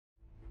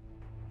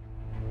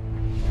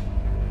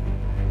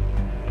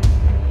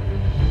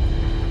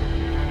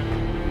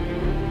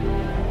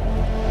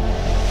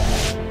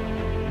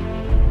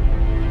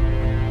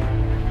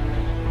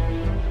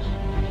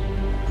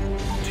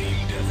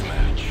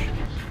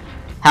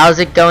How's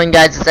it going,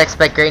 guys? It's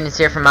TheXpectGreatness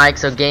here from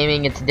MW3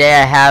 Gaming, and today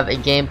I have a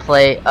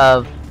gameplay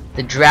of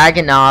the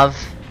Dragunov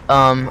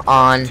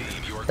on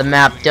the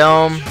map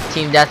Dome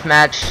team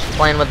deathmatch,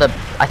 playing with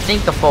I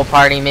think the full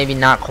party, maybe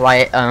not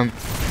quite.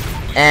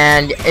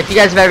 And if you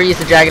guys have ever used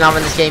the Dragunov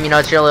in this game, you know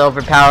it's really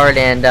overpowered,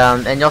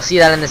 and you'll see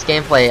that in this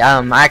gameplay.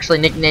 I actually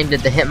nicknamed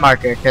it the hit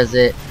marker because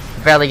it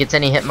barely gets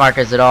any hit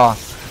markers at all.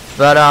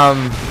 But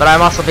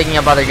I'm also picking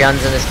up other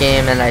guns in this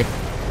game, and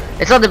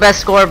it's not the best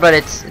score, but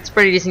it's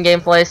pretty decent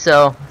gameplay,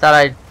 so I thought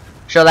I'd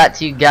show that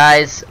to you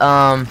guys.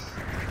 And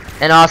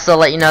also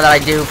let you know that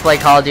I do play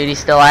Call of Duty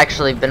still. I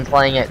actually been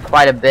playing it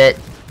quite a bit,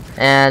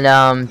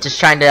 and just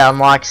trying to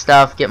unlock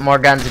stuff, get more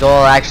guns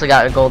gold. I actually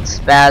got a gold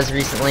spaz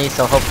recently,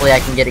 so hopefully I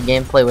can get a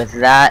gameplay with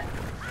that.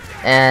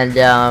 And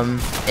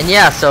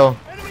yeah, so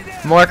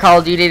more Call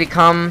of Duty to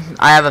come.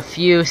 I have a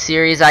few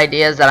series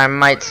ideas that I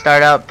might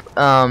start up.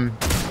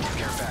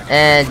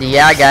 And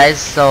yeah,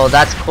 guys, so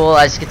that's cool.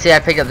 As you can see, I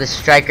picked up this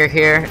striker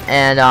here,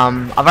 and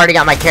I've already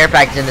got my care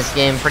package in this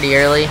game pretty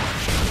early,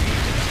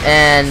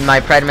 and my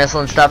pred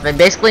missile and stuff. And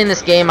basically in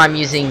this game, I'm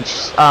using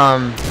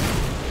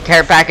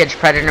care package,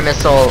 predator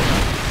missile,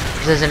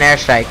 precision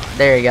airstrike.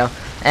 There you go.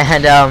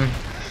 And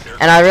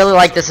I really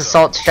like this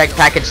assault strike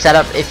package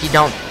setup. If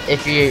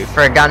you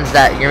for guns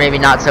that you're maybe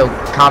not so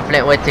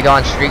confident with to go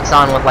on streaks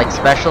on with like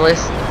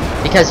specialists,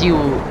 because you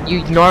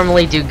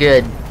normally do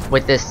good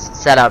with this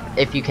setup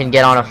if you can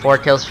get on a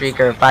 4-kill streak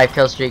or a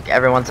 5-kill streak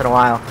every once in a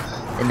while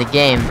in the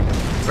game.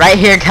 Right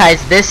here,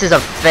 guys, this is a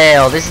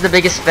fail. This is the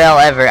biggest fail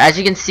ever. As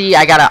you can see,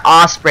 I got an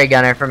Osprey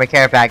gunner from a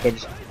care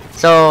package.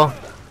 So,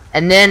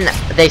 and then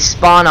they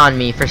spawn on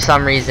me for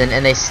some reason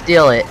and they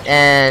steal it.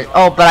 And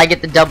oh, but I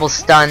get the double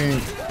stun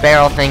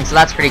barrel thing, so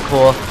that's pretty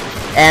cool.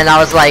 And I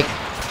was like,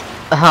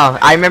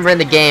 I remember in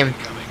the game,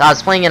 I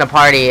was playing in a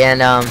party,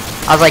 and I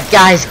was like,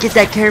 guys, get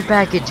that care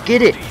package,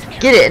 get it.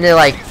 And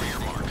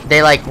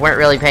they weren't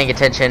really paying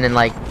attention and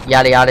like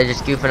yada yada,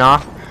 just goofing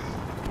off.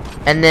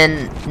 And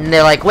then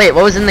they're like, wait,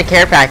 what was in the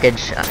care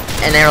package?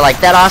 And they were like,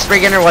 that Osprey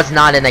gunner was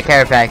not in the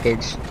care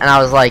package. And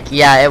I was like,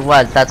 yeah, it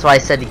was, that's why I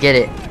said to get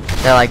it.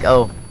 They're like,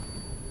 oh.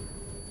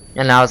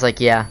 And I was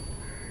like, yeah.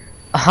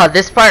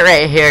 This part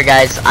right here,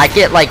 guys, I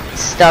get like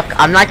stuck.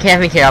 I'm not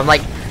camping here,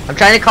 I'm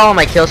trying to call on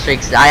my kill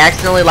streaks. I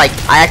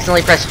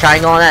accidentally pressed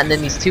triangle on that, and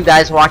then these two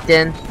guys walked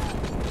in.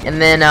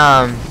 And then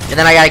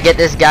I gotta get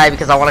this guy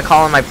because I want to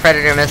call in my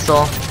predator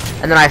missile.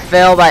 And then I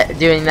fail by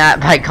doing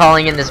that by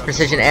calling in this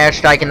precision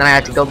airstrike, and then I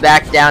have to go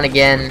back down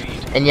again.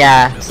 And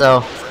yeah,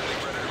 so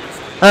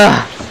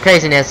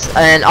craziness.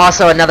 And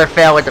also another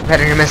fail with the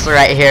predator missile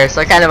right here.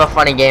 So kind of a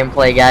funny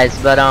gameplay,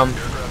 guys. But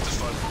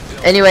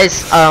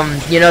anyways,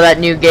 you know that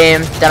new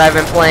game that I've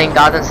been playing,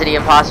 Gotham City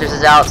Imposters,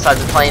 is out, so I've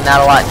been playing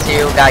that a lot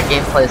too. Got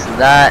gameplays of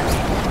that.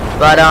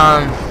 But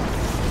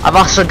I've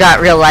also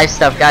got real life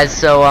stuff, guys.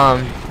 So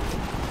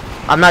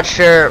I'm not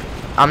sure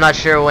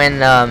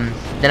when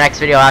the next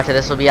video after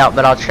this will be out,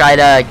 but I'll try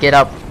to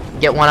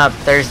get one up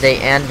Thursday,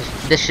 and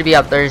this should be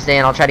up Thursday,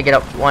 and I'll try to get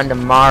up one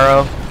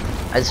tomorrow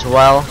as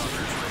well,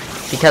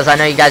 because I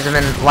know you guys have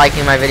been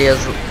liking my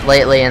videos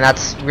lately, and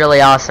that's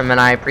really awesome,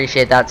 and I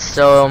appreciate that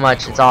so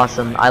much. It's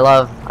awesome. I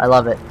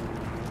love it.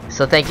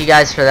 So thank you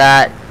guys for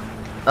that.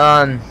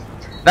 I've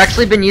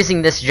actually been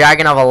using this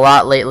Dragunov a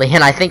lot lately,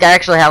 and I think I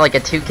actually have like a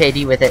 2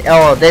 KD with it.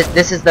 Oh,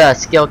 this is the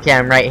skill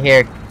cam right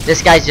here.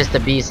 This guy's just a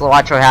beast.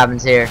 Watch what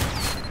happens here.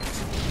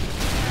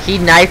 He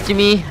knifed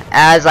me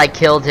as I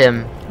killed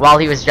him while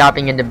he was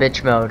dropping into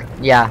bitch mode.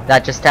 Yeah,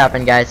 that just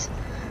happened, guys.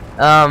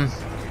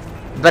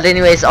 But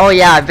anyways, oh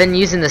yeah, I've been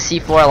using the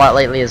C4 a lot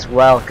lately as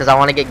well, because I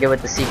want to get good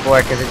with the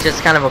C4, because it's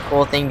just kind of a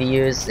cool thing to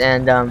use.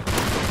 And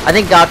I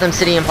think Gotham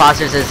City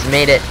Imposters has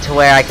made it to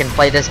where I can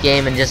play this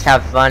game and just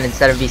have fun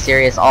instead of be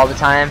serious all the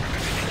time,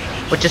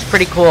 which is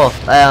pretty cool.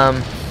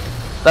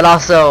 But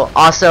also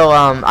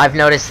I've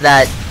noticed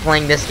that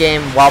playing this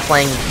game while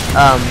playing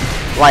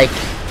like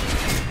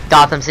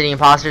Gotham City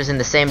Imposters in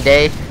the same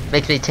day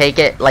makes me take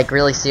it like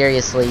really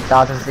seriously.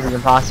 Gotham City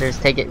Imposters,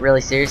 take it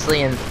really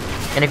seriously, and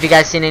if you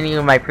guys seen any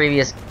of my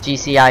previous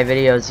GCI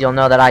videos, you'll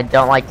know that I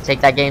don't like to take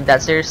that game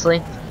that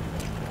seriously.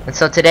 And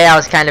so today I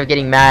was kind of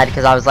getting mad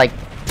because I was like,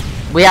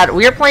 we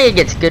were playing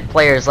against good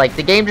players. Like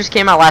the game just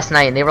came out last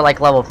night and they were like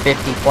level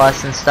 50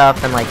 plus and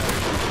stuff, and like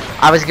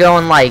I was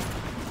going like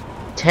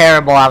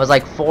terrible. I was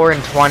like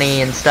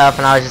 4-20 and stuff,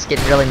 and I was just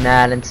getting really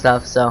mad and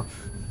stuff. So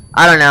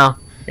I don't know.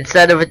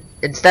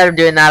 Instead of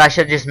doing that, I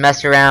should have just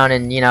messed around,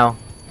 and you know.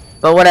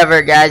 But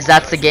whatever, guys,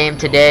 that's the game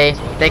today.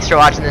 Thanks for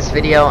watching this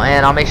video,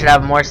 and I'll make sure to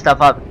have more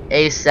stuff up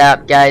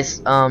ASAP, guys.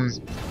 Well,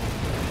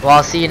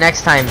 I'll see you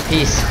next time.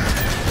 Peace.